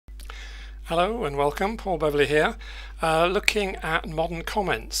Hello and welcome, Paul Beverley here, looking at modern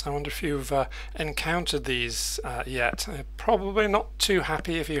comments. I wonder if you've encountered these yet. Probably not too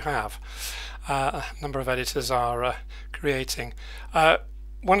happy if you have. A number of editors are creating.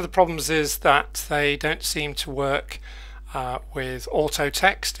 One of the problems is that they don't seem to work with auto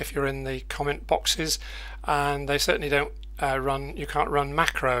text if you're in the comment boxes, and they certainly don't you can't run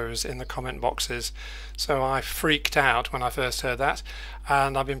macros in the comment boxes. So I freaked out when I first heard that,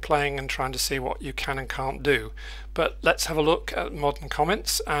 and I've been playing and trying to see what you can and can't do. But let's have a look at modern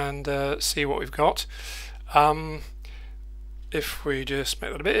comments and see what we've got. If we just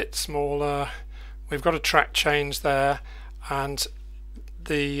make that a bit smaller, we've got a track change there, and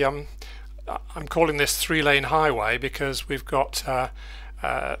the I'm calling this 3-lane highway because we've got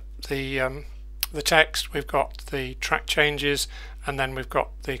the text, we've got the track changes, and then we've got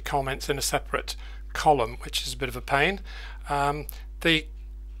the comments in a separate column, which is a bit of a pain. The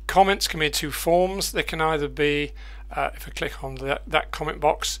comments can be in two forms. They can either be, if I click on that comment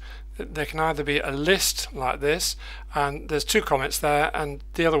box, they can either be a list like this, and there's two comments there, and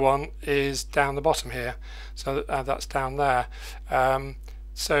the other one is down the bottom here, so that's down there.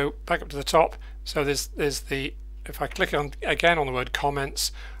 So back up to the top, so there's the, if I click on again on the word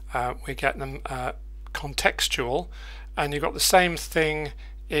comments, we get them contextual, and you've got the same thing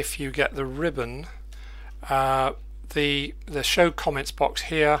if you get the ribbon. The show comments box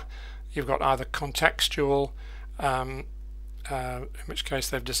here, you've got either contextual, in which case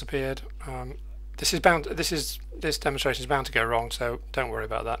they've disappeared. This demonstration is bound to go wrong, so don't worry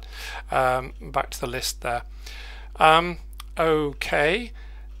about that. Back to the list there. Okay,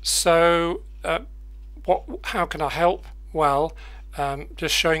 so how can I help? Well,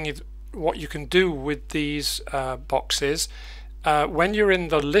 just showing you what you can do with these boxes. When you're in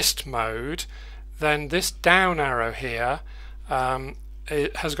the list mode, then this down arrow here,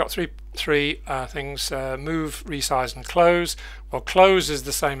 it has got three things: move, resize, and close. Well, close is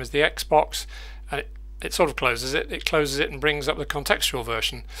the same as the X box, and it sort of closes it. It closes it and brings up the contextual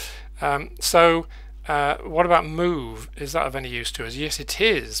version. What about move? Is that of any use to us? Yes, it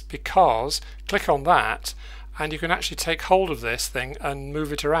is, because click on that, and you can actually take hold of this thing and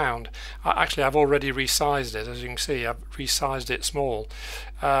move it around. Actually, I've already resized it. As you can see, I've resized it small.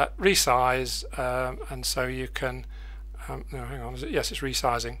 Resize, and so you can, no, hang on, yes, it's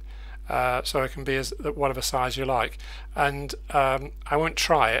resizing. So it can be as whatever size you like. And I won't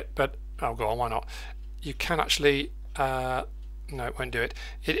try it, but oh, go on, why not? You can actually, no, it won't do it.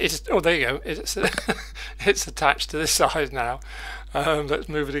 It's, oh, there you go. It's it's attached to this size now. Let's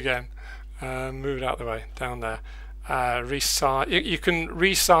move it again. Move it out of the way, down there. Resize. You can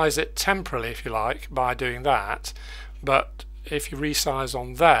resize it temporarily if you like by doing that, but if you resize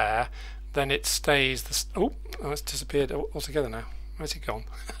on there, then it stays. Oh, it's disappeared altogether now. Where's it gone?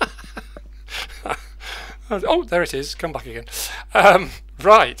 Oh, there it is. Come back again.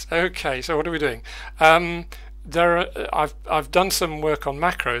 Right. Okay. So what are we doing? I've done some work on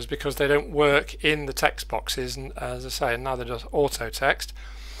macros because they don't work in the text boxes, and as I say, neither does auto text.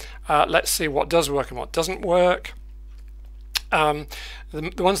 Let's see what does work and what doesn't work. The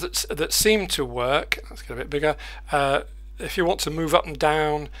ones that seem to work, let's get a bit bigger. If you want to move up and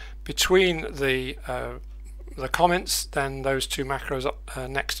down between the comments, then those two macros,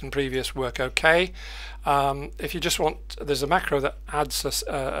 next and previous, work okay. If you just want, there's a macro that adds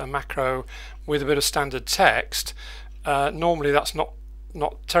a macro with a bit of standard text. Normally that's not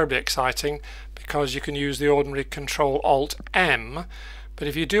terribly exciting, because you can use the ordinary Control-Alt-M. But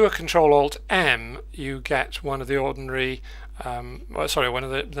if you do a Control-Alt-M, you get one of the ordinary, one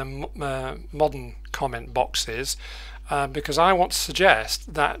of the modern comment boxes, because I want to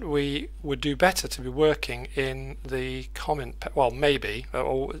suggest that we would do better to be working in the comment, well, maybe,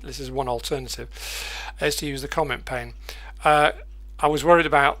 or this is one alternative, is to use the comment pane. I was worried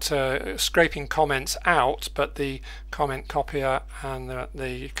about scraping comments out, but the comment copier and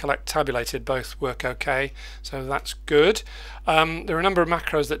the collect tabulated both work okay, so that's good. There are a number of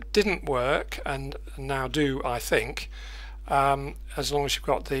macros that didn't work and now do, I think. As long as you've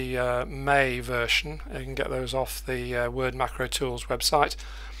got the May version, you can get those off the Word Macro Tools website.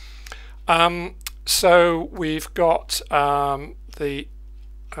 So we've got oh,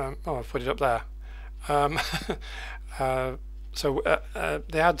 I've put it up there. So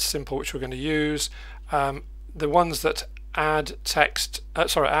the add simple, which we're going to use, the ones that add text,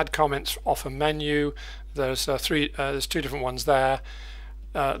 add comments off a menu. There's there's two different ones there.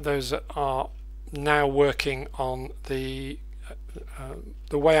 Those are now working on the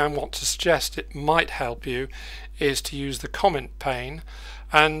way I want to suggest it might help you is to use the comment pane,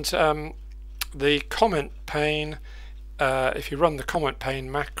 and the comment pane, if you run the comment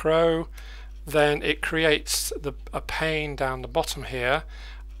pane macro, then it creates a pane down the bottom here,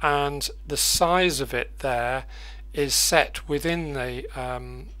 and the size of it there is set within the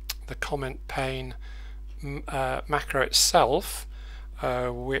comment pane macro itself,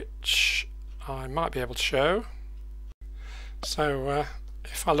 which I might be able to show. So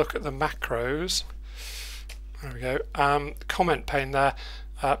if I look at the macros, there we go, comment pane there,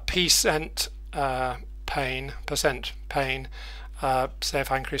 percent pane, say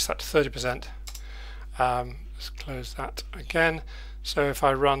if I increase that to 30%, let's close that again. So if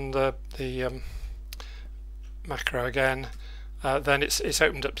I run the macro again, then it's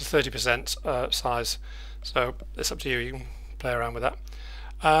opened up to 30% size. So it's up to you. You can play around with that.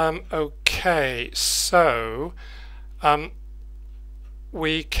 Okay, so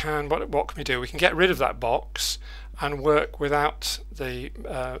we can what can we do? We can get rid of that box and work without the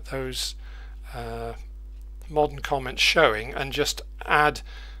those modern comments showing, and just add,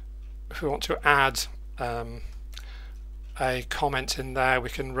 if we want to add a comment in there, we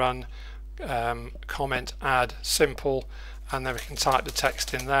can run comment add simple, and then we can type the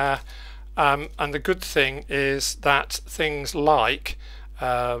text in there. And the good thing is that things like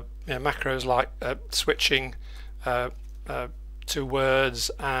macros like switching to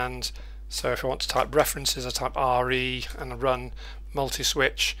words, and so if I want to type references, I type RE and run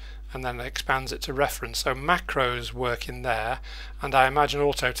multi-switch, and then it expands it to reference. So macros work in there, and I imagine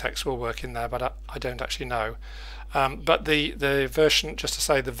auto text will work in there, but I don't actually know. But the version, just to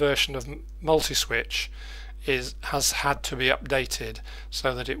say, the version of multi-switch has had to be updated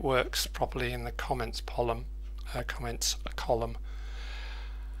so that it works properly in the comments column.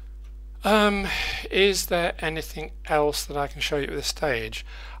 Is there anything else that I can show you at this stage?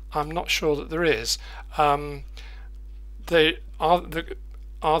 I'm not sure that there is. Are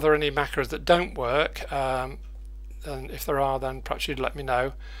there any macros that don't work? And if there are, then perhaps you'd let me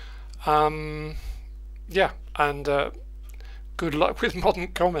know. Yeah, and good luck with modern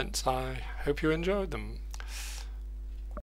comments. I hope you enjoyed them.